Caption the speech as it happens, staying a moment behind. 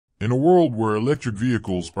In a world where electric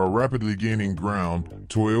vehicles are rapidly gaining ground,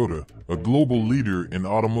 Toyota, a global leader in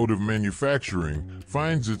automotive manufacturing,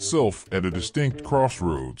 finds itself at a distinct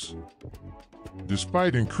crossroads.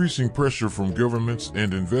 Despite increasing pressure from governments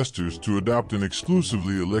and investors to adopt an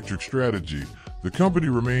exclusively electric strategy, the company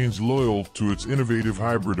remains loyal to its innovative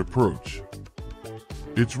hybrid approach.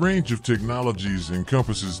 Its range of technologies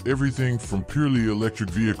encompasses everything from purely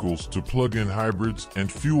electric vehicles to plug-in hybrids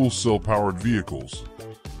and fuel cell-powered vehicles.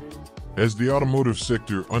 As the automotive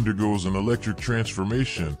sector undergoes an electric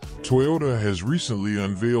transformation, Toyota has recently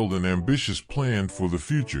unveiled an ambitious plan for the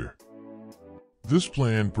future. This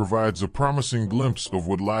plan provides a promising glimpse of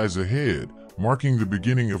what lies ahead, marking the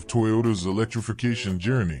beginning of Toyota's electrification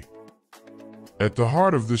journey. At the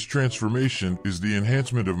heart of this transformation is the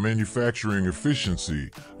enhancement of manufacturing efficiency,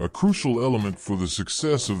 a crucial element for the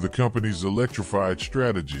success of the company's electrified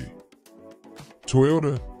strategy.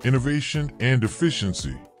 Toyota, innovation and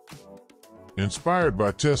efficiency. Inspired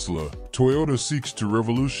by Tesla, Toyota seeks to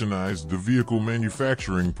revolutionize the vehicle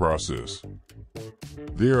manufacturing process.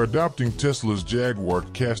 They are adopting Tesla's Jaguar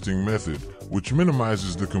casting method, which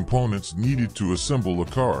minimizes the components needed to assemble a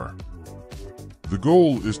car. The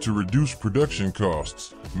goal is to reduce production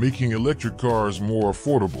costs, making electric cars more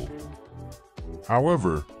affordable.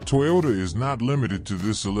 However, Toyota is not limited to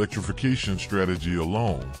this electrification strategy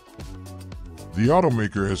alone. The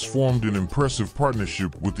automaker has formed an impressive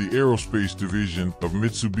partnership with the aerospace division of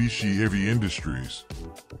Mitsubishi Heavy Industries.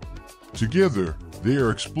 Together, they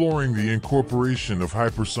are exploring the incorporation of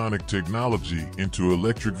hypersonic technology into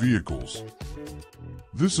electric vehicles.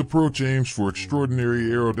 This approach aims for extraordinary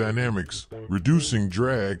aerodynamics, reducing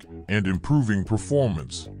drag, and improving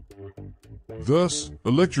performance. Thus,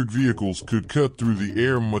 electric vehicles could cut through the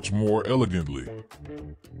air much more elegantly.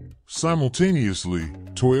 Simultaneously,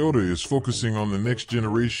 Toyota is focusing on the next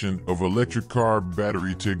generation of electric car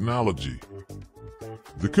battery technology.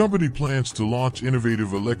 The company plans to launch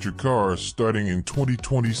innovative electric cars starting in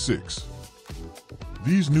 2026.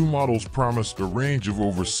 These new models promise a range of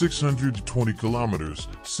over 620 kilometers,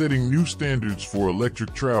 setting new standards for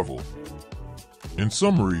electric travel. In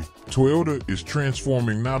summary, Toyota is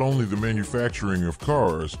transforming not only the manufacturing of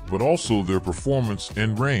cars, but also their performance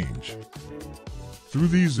and range. Through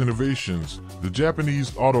these innovations, the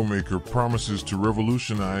Japanese automaker promises to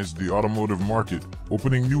revolutionize the automotive market,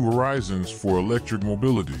 opening new horizons for electric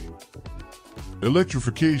mobility.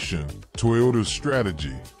 Electrification, Toyota's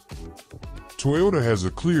strategy. Toyota has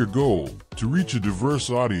a clear goal: to reach a diverse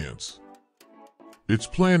audience. Its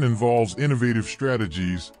plan involves innovative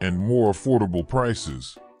strategies and more affordable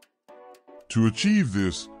prices. To achieve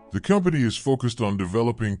this, the company is focused on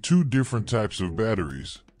developing two different types of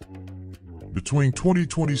batteries. Between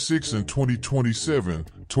 2026 and 2027,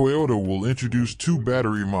 Toyota will introduce two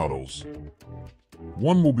battery models.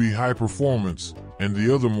 One will be high performance and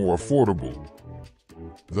the other more affordable.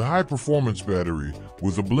 The high-performance battery,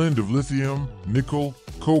 with a blend of lithium, nickel,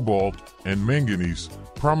 cobalt, and manganese,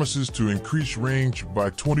 promises to increase range by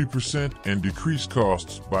 20% and decrease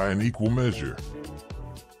costs by an equal measure.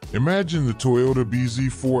 Imagine the Toyota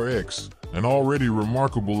BZ4X, an already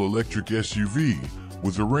remarkable electric SUV,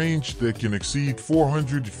 with a range that can exceed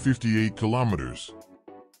 458 kilometers.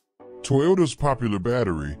 Toyota's popular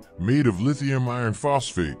battery, made of lithium iron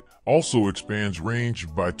phosphate, also expands range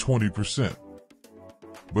by 20%.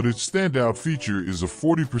 But its standout feature is a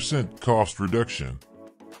 40% cost reduction.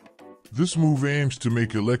 This move aims to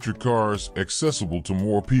make electric cars accessible to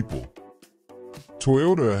more people.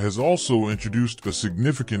 Toyota has also introduced a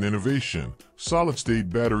significant innovation: solid-state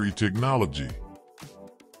battery technology.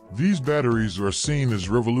 These batteries are seen as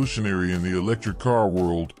revolutionary in the electric car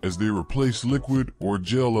world as they replace liquid or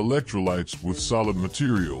gel electrolytes with solid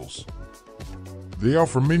materials. They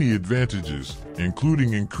offer many advantages,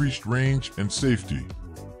 including increased range and safety.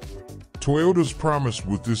 Toyota's promise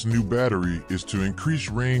with this new battery is to increase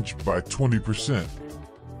range by 20%.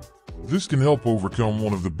 This can help overcome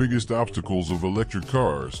one of the biggest obstacles of electric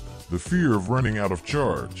cars, the fear of running out of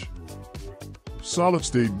charge.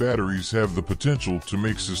 Solid-state batteries have the potential to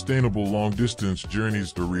make sustainable long-distance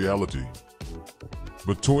journeys a reality.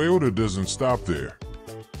 But Toyota doesn't stop there.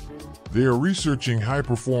 They are researching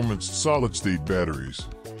high-performance solid-state batteries.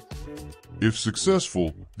 If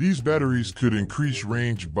successful, these batteries could increase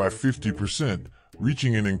range by 50%,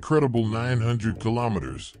 reaching an incredible 900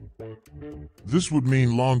 kilometers. This would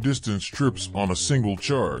mean long-distance trips on a single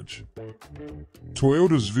charge.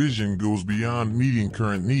 Toyota's vision goes beyond meeting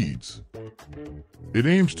current needs. It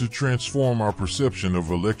aims to transform our perception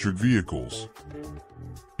of electric vehicles.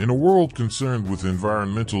 In a world concerned with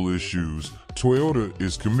environmental issues, Toyota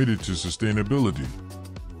is committed to sustainability.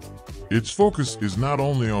 Its focus is not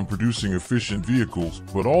only on producing efficient vehicles,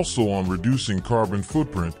 but also on reducing carbon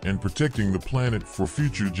footprint and protecting the planet for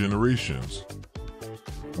future generations.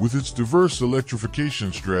 With its diverse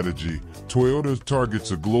electrification strategy, Toyota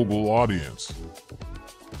targets a global audience.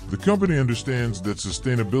 The company understands that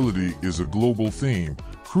sustainability is a global theme,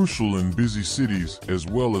 crucial in busy cities as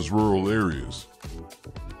well as rural areas.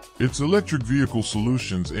 Its electric vehicle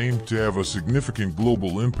solutions aim to have a significant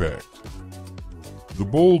global impact. The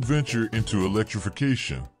bold venture into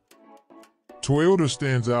electrification. Toyota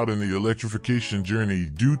stands out in the electrification journey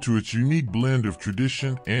due to its unique blend of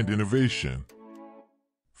tradition and innovation.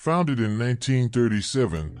 Founded in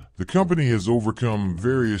 1937, the company has overcome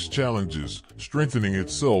various challenges, strengthening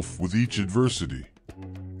itself with each adversity.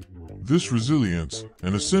 This resilience,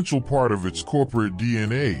 an essential part of its corporate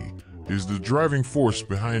DNA, is the driving force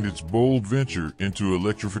behind its bold venture into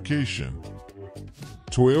electrification.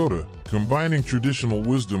 Toyota, combining traditional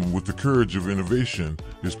wisdom with the courage of innovation,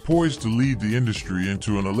 is poised to lead the industry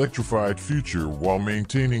into an electrified future while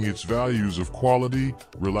maintaining its values of quality,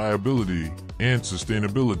 reliability, and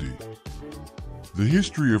sustainability. The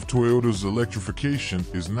history of Toyota's electrification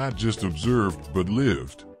is not just observed but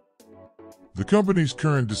lived. The company's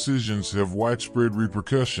current decisions have widespread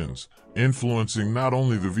repercussions, influencing not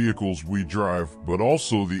only the vehicles we drive but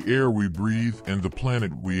also the air we breathe and the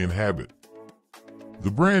planet we inhabit. The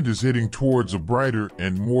brand is heading towards a brighter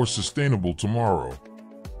and more sustainable tomorrow.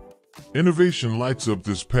 Innovation lights up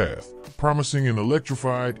this path, promising an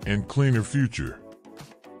electrified and cleaner future.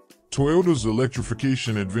 Toyota's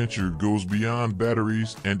electrification adventure goes beyond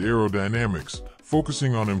batteries and aerodynamics,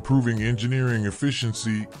 focusing on improving engineering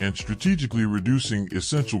efficiency and strategically reducing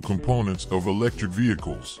essential components of electric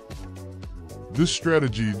vehicles. This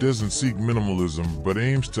strategy doesn't seek minimalism but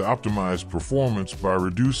aims to optimize performance by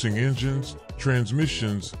reducing engines,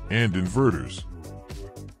 transmissions, and inverters.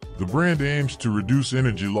 The brand aims to reduce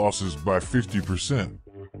energy losses by 50%.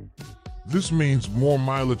 This means more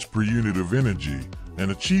mileage per unit of energy,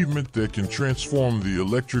 an achievement that can transform the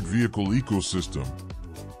electric vehicle ecosystem.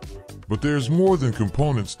 But there's more than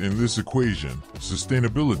components in this equation: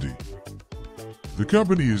 sustainability. The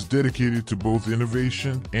company is dedicated to both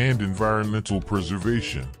innovation and environmental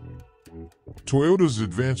preservation. Toyota's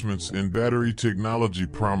advancements in battery technology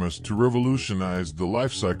promise to revolutionize the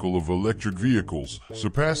life cycle of electric vehicles,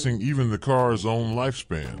 surpassing even the car's own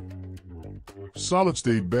lifespan.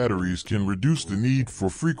 Solid-state batteries can reduce the need for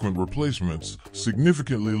frequent replacements,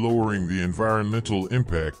 significantly lowering the environmental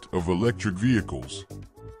impact of electric vehicles.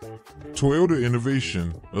 Toyota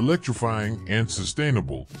innovation, electrifying and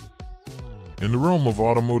sustainable. In the realm of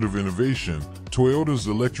automotive innovation, Toyota's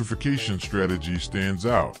electrification strategy stands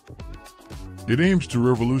out. It aims to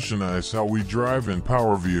revolutionize how we drive and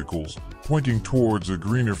power vehicles, pointing towards a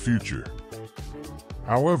greener future.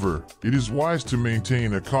 However, it is wise to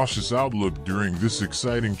maintain a cautious outlook during this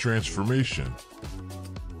exciting transformation.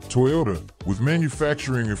 Toyota, with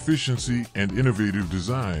manufacturing efficiency and innovative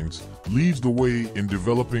designs, leads the way in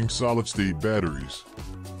developing solid-state batteries.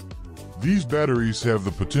 These batteries have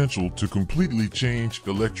the potential to completely change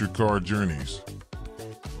electric car journeys.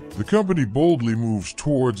 The company boldly moves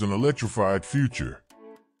towards an electrified future.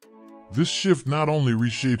 This shift not only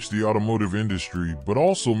reshapes the automotive industry but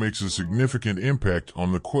also makes a significant impact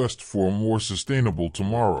on the quest for a more sustainable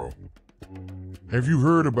tomorrow. Have you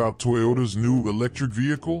heard about Toyota's new electric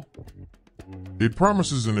vehicle? It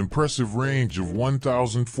promises an impressive range of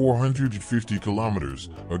 1,450 kilometers,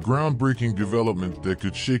 a groundbreaking development that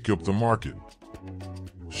could shake up the market.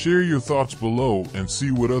 Share your thoughts below and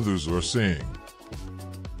see what others are saying.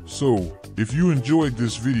 So, if you enjoyed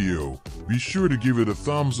this video, be sure to give it a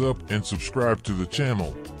thumbs up and subscribe to the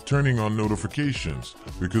channel, turning on notifications,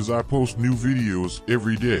 because I post new videos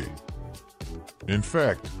every day. In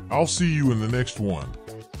fact, I'll see you in the next one.